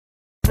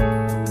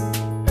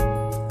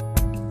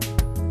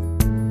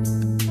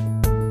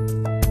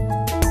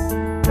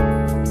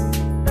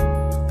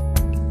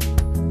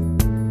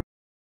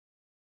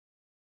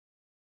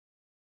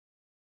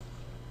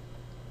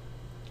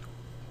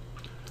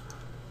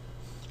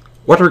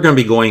What we're going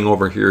to be going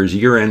over here is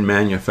year-end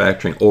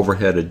manufacturing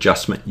overhead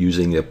adjustment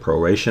using the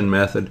proration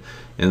method.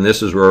 And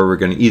this is where we're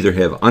going to either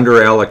have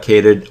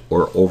underallocated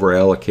or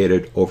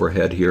overallocated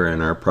overhead here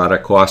in our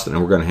product cost, and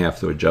we're going to have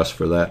to adjust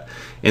for that.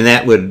 And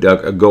that would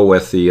go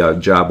with the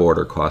job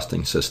order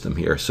costing system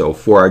here. So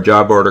for our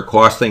job order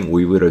costing,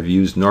 we would have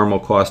used normal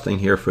costing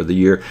here for the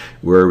year,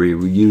 where we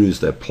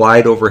used the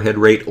applied overhead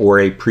rate or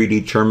a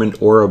predetermined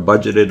or a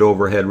budgeted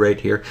overhead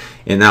rate here.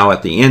 And now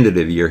at the end of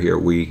the year here,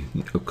 we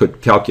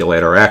could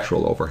calculate our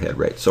actual overhead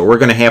rate. So we're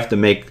going to have to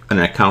make an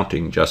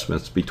accounting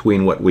adjustments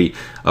between what we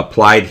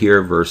applied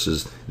here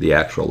versus the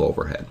actual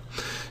overhead.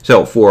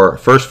 So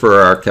first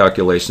for our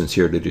calculations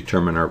here to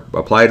determine our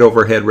applied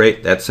overhead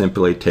rate, that's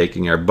simply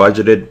taking our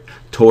budgeted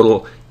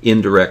total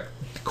indirect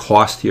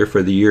cost here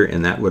for the year,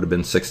 and that would have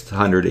been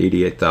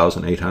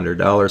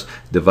 $688,800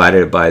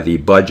 divided by the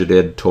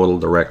budgeted total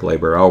direct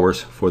labor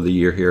hours for the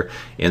year here,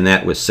 and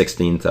that was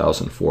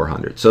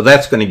 $16,400. So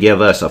that's going to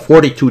give us a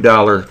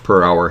 $42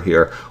 per hour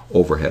here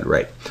overhead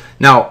rate.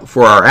 Now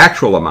for our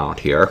actual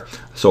amount here,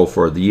 so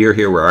for the year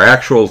here, where our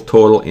actual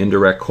total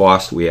indirect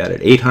cost, we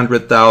added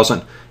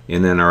 $800,000,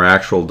 and then our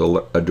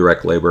actual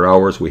direct labor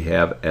hours we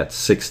have at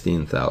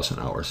 16,000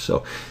 hours.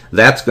 So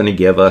that's going to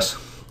give us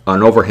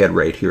an overhead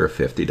rate here of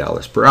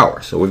 $50 per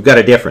hour. So we've got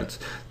a difference.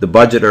 The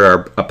budget or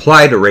our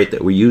applied rate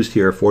that we used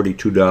here,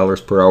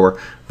 $42 per hour,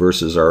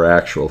 versus our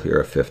actual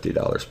here of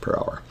 $50 per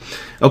hour.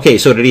 Okay,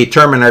 so to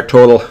determine our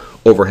total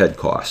overhead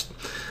cost,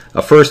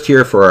 first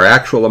here for our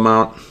actual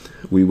amount,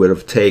 we would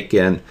have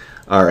taken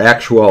our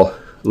actual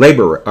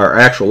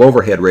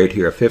overhead rate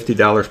here of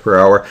 $50 per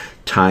hour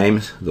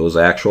times those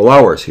actual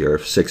hours here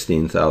of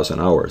 16,000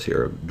 hours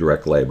here of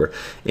direct labor,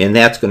 and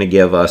that's going to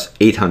give us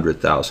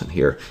 $800,000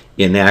 here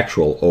in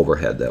actual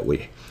overhead that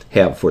we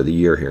have for the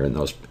year here in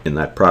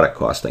that product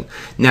costing.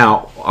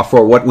 Now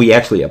for what we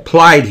actually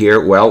applied here,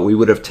 well, we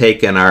would have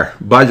taken our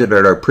budget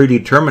at our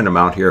predetermined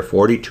amount here,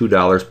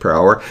 $42 per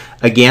hour,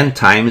 again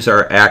times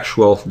our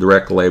actual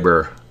direct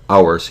labor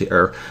hours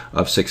here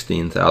of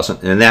 16,000,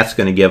 and that's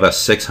going to give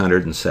us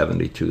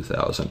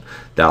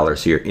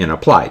 $672,000 here in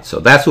applied. So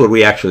that's what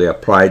we actually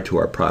applied to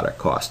our product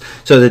cost.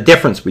 So the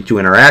difference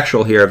between our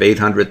actual here of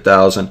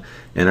 $800,000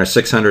 and our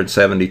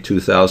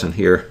 $672,000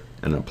 here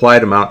an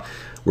applied amount,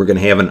 we're going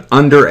to have an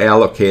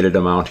underallocated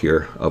amount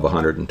here of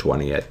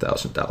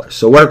 $128,000.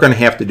 So what we're going to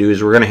have to do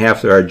is we're going to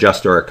have to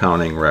adjust our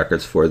accounting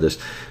records for this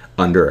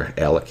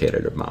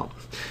underallocated amount.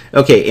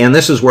 Okay, and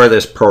this is where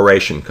this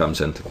proration comes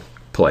into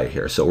play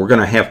here. So we're going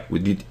to have,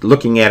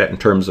 looking at it in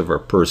terms of our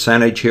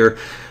percentage here,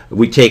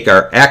 we take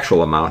our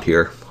actual amount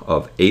here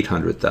of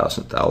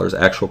 $800,000,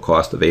 actual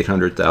cost of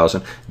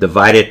 $800,000,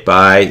 divide it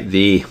by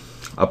the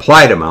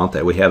applied amount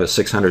that we have is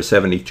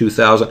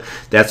 $672,000.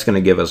 That's going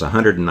to give us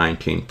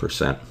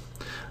 119%.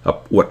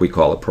 What we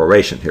call a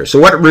proration here. So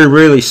what we're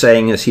really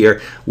saying is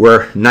here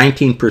we're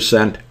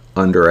 19%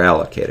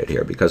 underallocated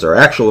here, because our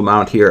actual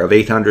amount here of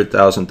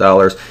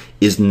 $800,000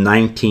 is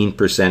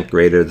 19%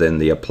 greater than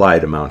the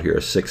applied amount here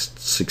of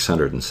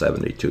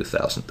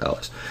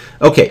 $672,000.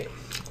 Okay,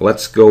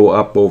 let's go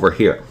up over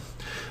here.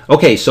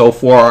 Okay, so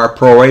for our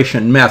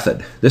proration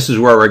method, this is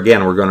where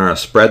again we're going to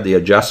spread the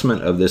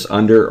adjustment of this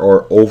under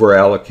or over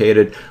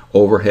allocated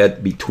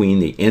overhead between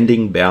the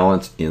ending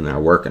balance in our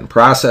work in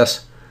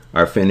process,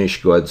 our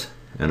finished goods,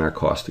 and our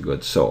cost of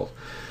goods sold.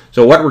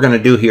 So what we're going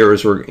to do here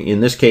is, in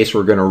this case,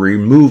 we're going to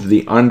remove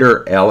the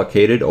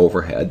underallocated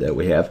overhead that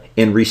we have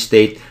and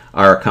restate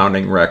our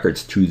accounting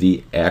records to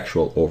the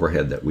actual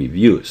overhead that we've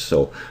used.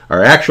 So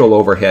our actual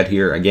overhead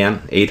here,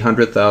 again,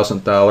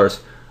 $800,000.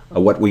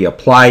 What we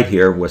applied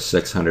here was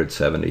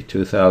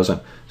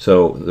 $672,000.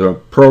 So the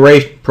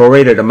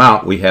prorated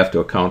amount we have to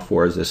account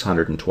for is this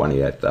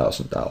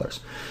 $128,000.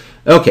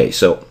 Okay,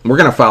 so we're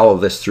going to follow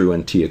this through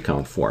in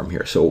T-account form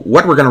here. So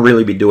what we're going to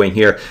really be doing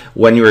here,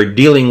 when you're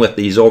dealing with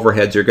these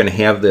overheads, you're going to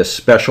have this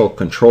special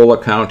control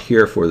account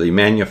here for the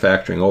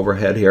manufacturing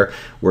overhead here,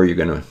 where you're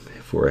going to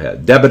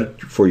debit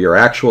for your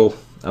actual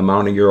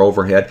amount of your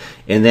overhead,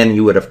 and then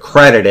you would have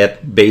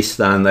credited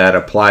based on that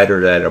applied or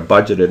that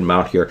budgeted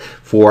amount here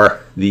for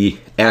the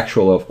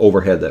actual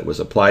overhead that was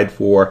applied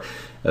for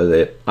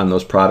on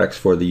those products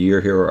for the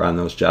year here, or on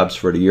those jobs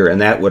for the year, and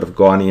that would have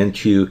gone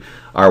into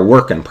our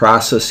work in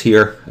process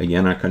here,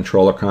 again our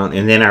control account,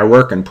 and then our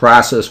work in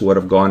process would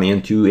have gone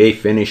into a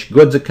finished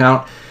goods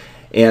account,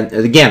 and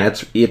again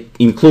it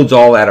includes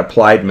all that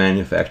applied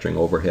manufacturing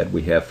overhead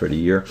we have for the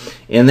year,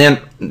 and then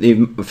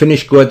the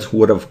finished goods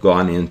would have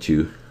gone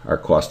into our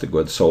cost of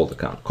goods sold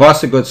account.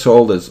 Cost of goods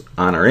sold is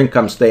on our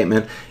income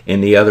statement,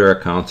 and the other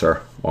accounts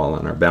are all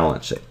on our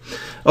balance sheet.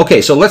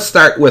 Okay, so let's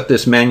start with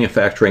this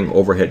manufacturing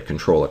overhead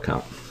control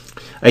account.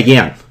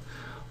 Again,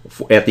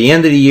 at the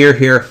end of the year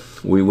here,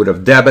 we would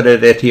have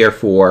debited it here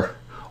for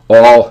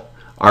all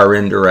our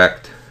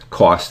indirect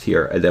cost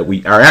here,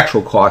 our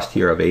actual cost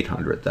here of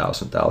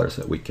 $800,000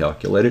 that we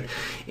calculated,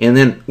 and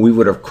then we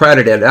would have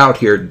credited out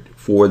here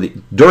for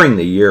during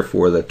the year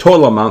for the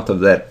total amount of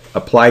that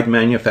applied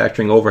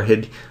manufacturing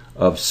overhead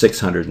of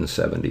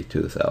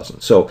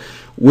 $672,000. So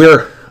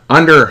we're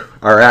under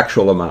our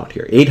actual amount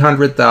here,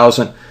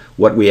 $800,000.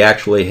 what we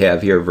actually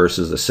have here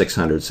versus the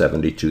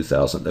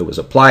 $672,000 that was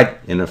applied,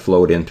 and it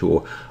flowed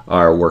into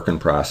our work in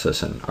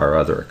process and our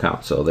other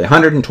account. So the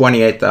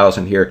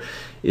 $128,000 here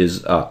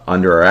is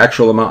under our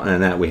actual amount,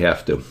 and that we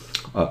have to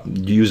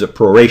use a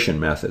proration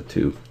method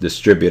to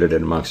distribute it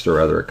amongst our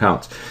other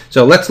accounts.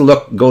 So let's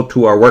go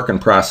to our work in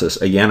process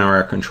again,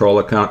 our control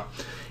account,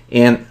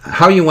 and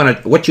how you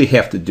want to, what you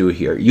have to do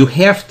here. You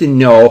have to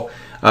know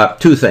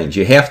two things.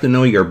 You have to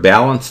know your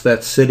balance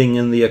that's sitting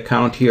in the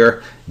account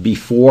here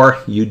before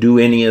you do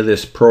any of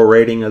this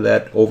prorating of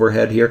that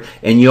overhead here,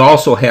 and you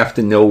also have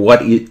to know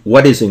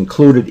what is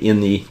included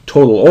in the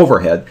total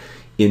overhead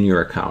in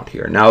your account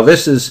here. Now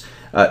this is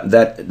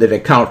that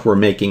account we're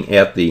making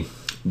at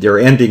they're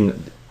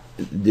ending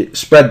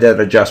spread that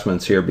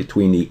adjustments here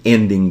between the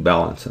ending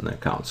balance and the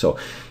account. So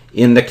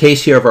in the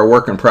case here of our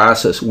work in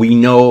process, we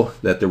know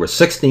that there was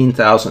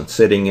 $16,000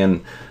 sitting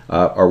in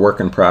our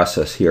work in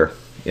process here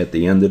at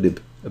the end of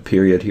the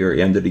period here,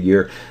 end of the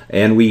year,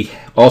 and we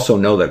also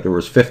know that there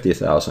was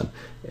 $50,000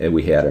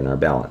 we had in our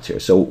balance here.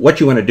 So what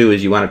you want to do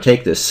is you want to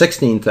take this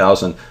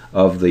 $16,000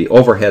 of the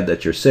overhead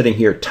that you're sitting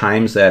here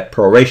times that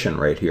proration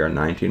rate here,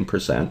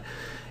 19%,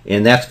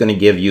 and that's going to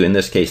give you, in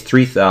this case,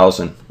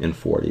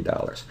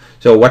 $3,040.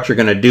 So what you're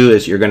going to do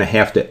is you're going to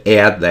have to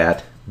add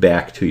that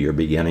back to your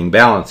beginning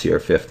balance here,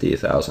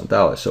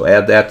 $50,000. So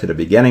add that to the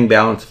beginning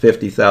balance,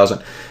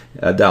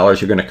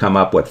 $50,000. You're going to come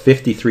up with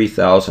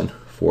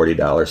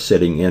 $53,040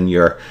 sitting in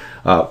your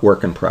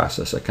work in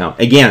process account.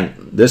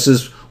 Again, this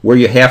is where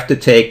you have to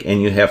take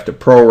and you have to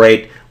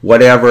prorate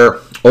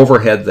whatever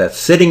overhead that's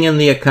sitting in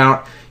the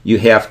account. You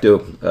have to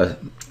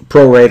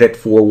prorate it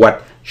for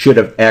what should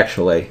have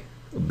actually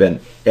been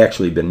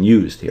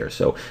used here.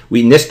 So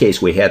in this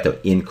case we had to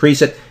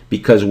increase it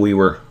because we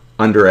were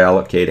under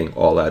allocating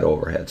all that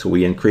overhead. So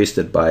we increased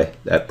it by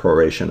that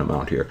proration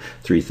amount here,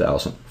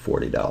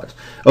 $3,040.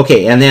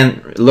 Okay, and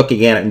then look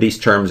again in these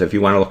terms, if you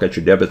want to look at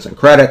your debits and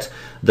credits,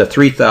 the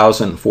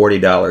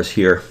 $3,040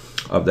 here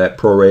of that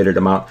prorated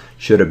amount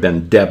should have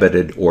been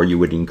debited, or you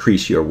would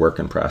increase your work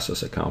in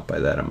process account by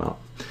that amount.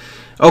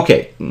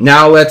 Okay,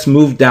 now let's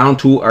move down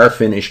to our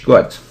finished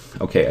goods.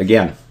 Okay,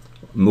 again,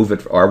 move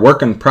it. Our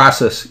work in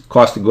process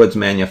cost of goods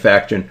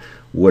manufactured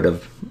would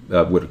have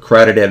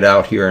credited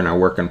out here in our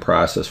work in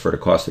process for the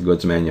cost of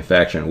goods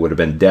manufactured, would have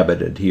been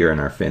debited here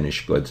in our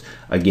finished goods.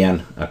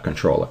 Again, a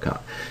control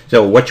account.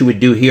 So what you would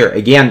do here,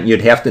 again,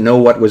 you'd have to know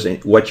what was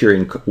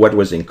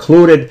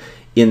included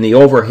in the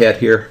overhead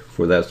here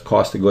for that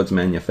cost of goods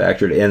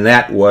manufactured, and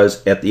that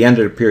was at the end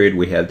of the period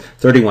we had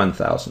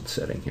 $31,000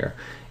 sitting here.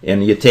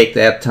 And you take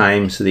that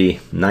times the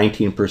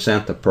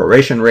 19%, the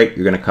proration rate,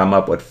 you're going to come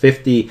up with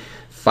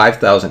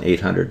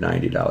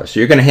 $55,890.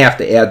 So you're going to have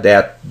to add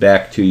that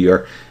back to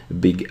your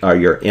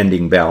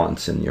ending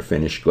balance and your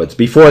finished goods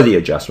before the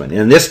adjustment.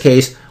 In this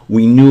case,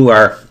 we knew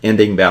our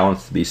ending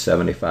balance to be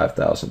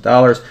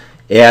 $75,000.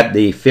 Add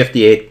the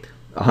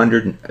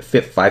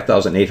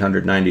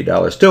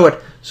 $5,890 to it.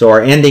 So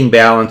our ending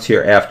balance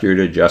here after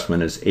the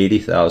adjustment is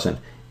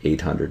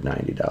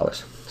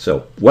 $80,890.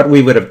 So what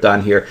we would have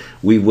done here,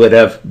 we would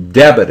have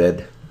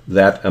debited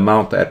that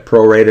amount, that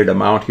prorated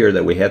amount here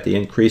that we had to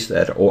increase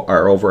that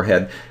our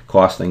overhead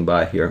costing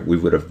by here, we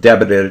would have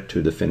debited it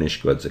to the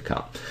finished goods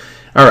account.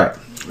 All right,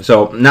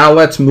 so now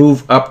let's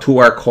move up to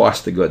our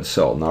cost of goods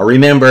sold. Now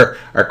remember,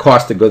 our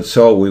cost of goods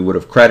sold, we would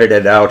have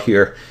credited out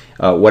here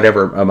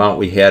whatever amount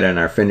we had in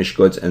our finished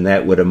goods, and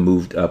that would have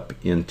moved up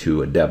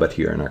into a debit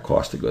here in our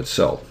cost of goods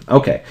sold.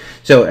 Okay,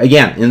 so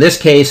again, in this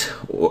case,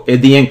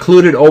 the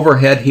included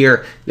overhead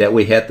here that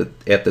we had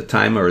at the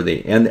time, or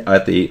the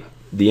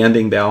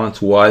ending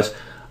balance, was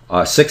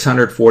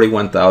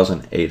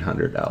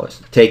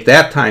 $641,800. Take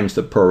that times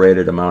the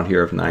prorated amount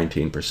here of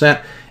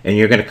 19%, and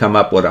you're going to come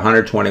up with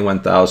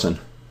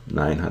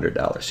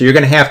 $121,900. So you're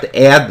going to have to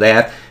add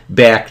that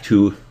back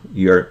to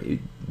the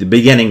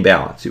beginning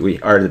balance.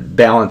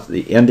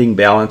 The ending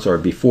balance, or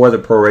before the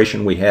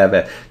proration, we have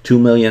at $2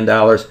 million.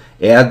 Add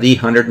the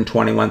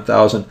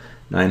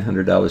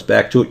 $121,900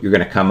 back to it. You're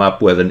going to come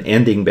up with an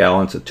ending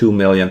balance of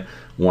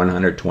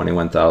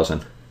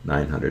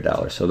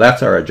 $2,121,900. So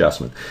that's our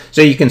adjustment.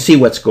 So you can see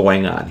what's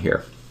going on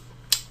here.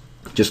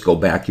 Just go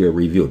back here,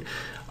 reviewed.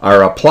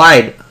 Our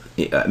applied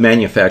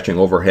manufacturing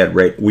overhead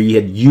rate, we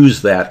had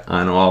used that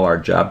on all our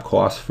job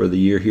costs for the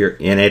year here,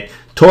 and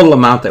total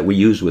amount that we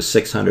used was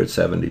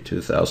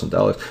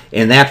 $672,000,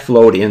 and that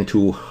flowed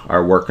into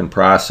our work in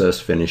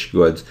process, finished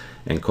goods,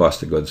 and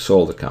cost of goods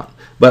sold account.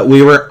 But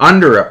we were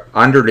under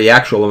the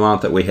actual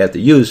amount that we had to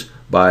use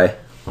by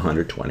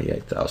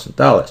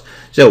 $128,000.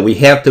 So we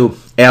have to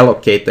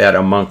allocate that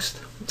amongst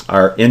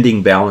our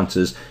ending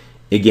balances,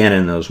 again,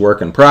 in those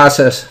work in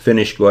process,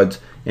 finished goods,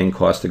 and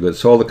cost of goods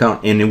sold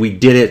account, and then we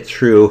did it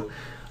through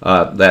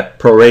that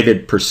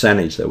prorated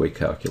percentage that we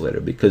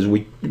calculated, because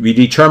we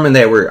determined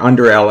that we're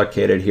under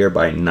allocated here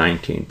by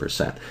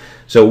 19%.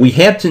 So we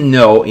had to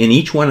know in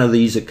each one of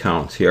these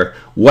accounts here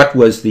what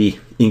was the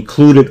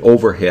included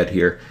overhead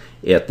here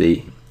at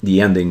the the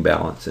ending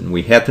balance, and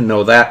we had to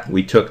know that.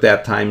 We took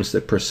that times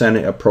the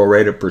percentage, a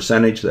prorated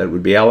percentage that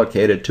would be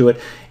allocated to it,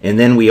 and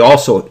then we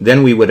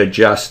would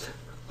adjust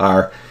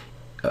our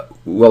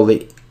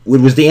it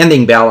was the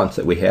ending balance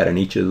that we had in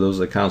each of those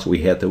accounts.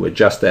 We had to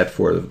adjust that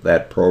for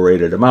that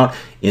prorated amount.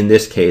 In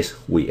this case,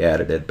 we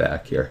added it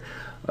back here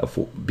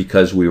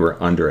because we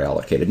were under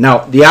allocated.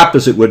 Now, the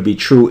opposite would be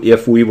true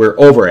if we were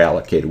over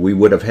allocated. We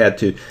would have had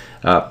to,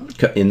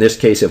 in this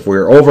case, if we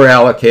were over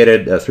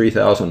allocated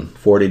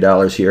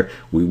 $3,040 here,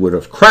 we would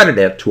have credited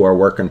it to our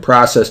work in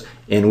process,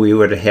 and we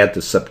would have had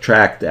to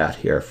subtract that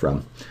here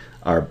from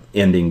our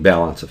ending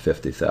balance of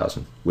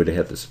 $50,000. We'd have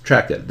had to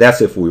subtract that.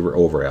 That's if we were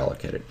over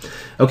allocated.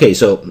 Okay,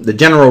 so the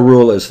general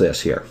rule is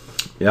this here.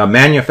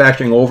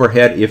 Manufacturing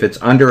overhead, if it's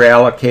under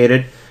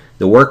allocated,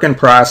 the work in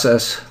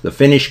process, the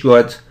finished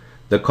goods,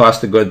 the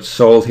cost of goods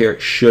sold here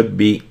should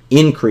be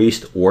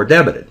increased or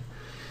debited.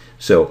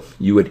 So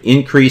you would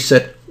increase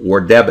it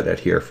or debit it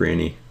here for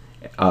any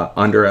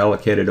under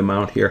allocated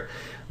amount here.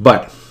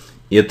 But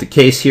if the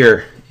case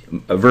here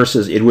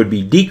versus it would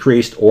be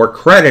decreased or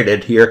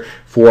credited here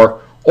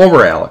for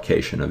over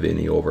allocation of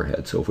any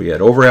overhead. So if we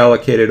had over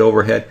allocated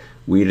overhead,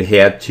 we'd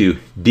had to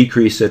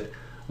decrease it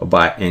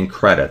by and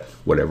credit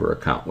whatever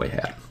account we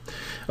had.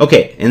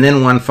 Okay, and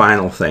then one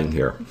final thing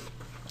here.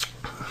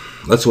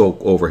 Let's go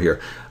over here.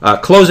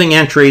 Closing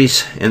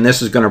entries, and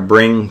this is going to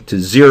bring to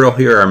zero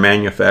here our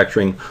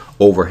manufacturing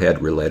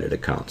overhead related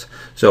accounts.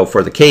 So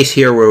for the case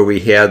here where we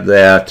had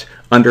that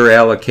under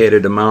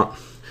allocated amount,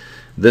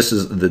 this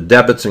is the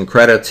debits and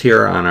credits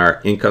here on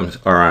our income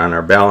or on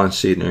our balance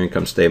sheet and our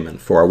income statement.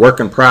 For our work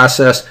in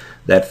process,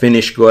 that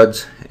finished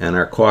goods and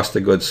our cost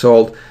of goods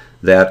sold,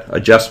 that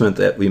adjustment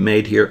that we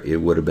made here, it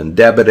would have been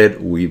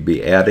debited. We'd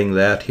be adding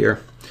that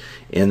here.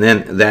 And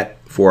then that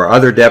for our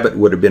other debit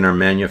would have been our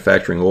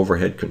manufacturing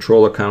overhead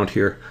control account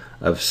here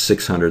of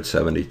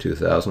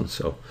 $672,000.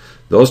 So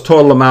those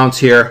total amounts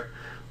here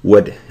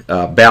would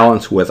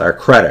balance with our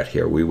credit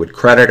here. We would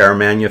credit our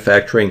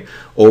manufacturing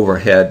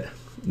overhead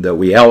that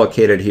we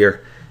allocated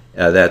here,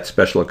 that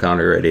special account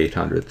here at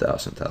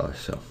 $800,000.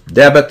 So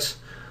debits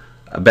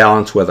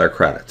balance with our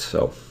credits.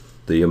 So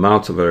the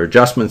amounts of our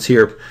adjustments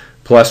here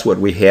plus what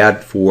we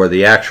had for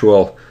the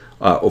actual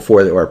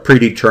for our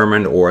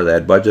predetermined or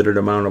that budgeted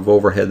amount of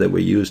overhead that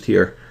we used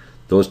here,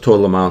 those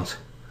total amounts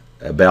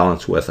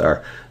balance with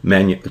our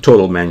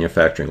total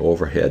manufacturing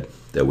overhead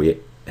that we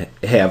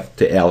have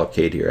to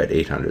allocate here at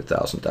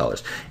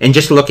 $800,000. And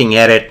just looking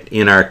at it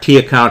in our T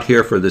account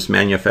here for this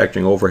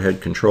manufacturing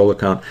overhead control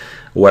account,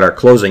 what our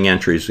closing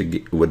entries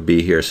would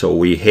be here. So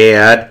we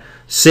had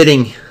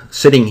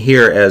sitting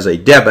here as a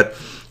debit,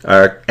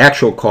 our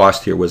actual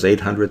cost here was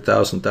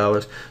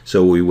 $800,000.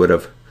 So we would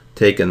have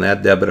taken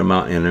that debit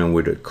amount and then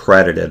we'd have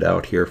credited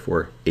out here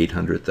for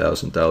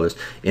 $800,000.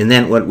 And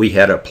then what we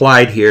had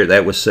applied here,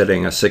 that was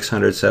sitting at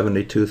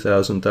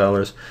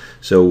 $672,000.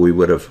 So we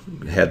would have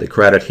had the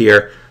credit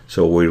here.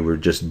 So we were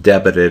just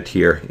debited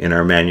here in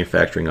our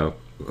manufacturing,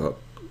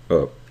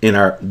 in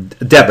our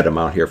debit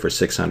amount here for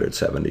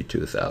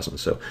 $672,000.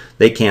 So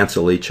they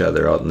cancel each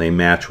other out and they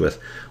match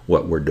with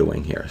what we're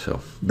doing here.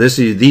 So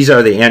these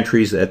are the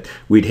entries that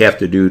we'd have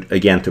to do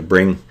again to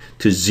bring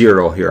to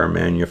zero here our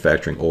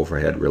manufacturing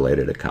overhead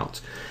related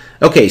accounts.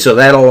 Okay, so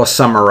that'll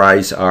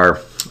summarize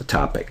our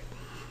topic.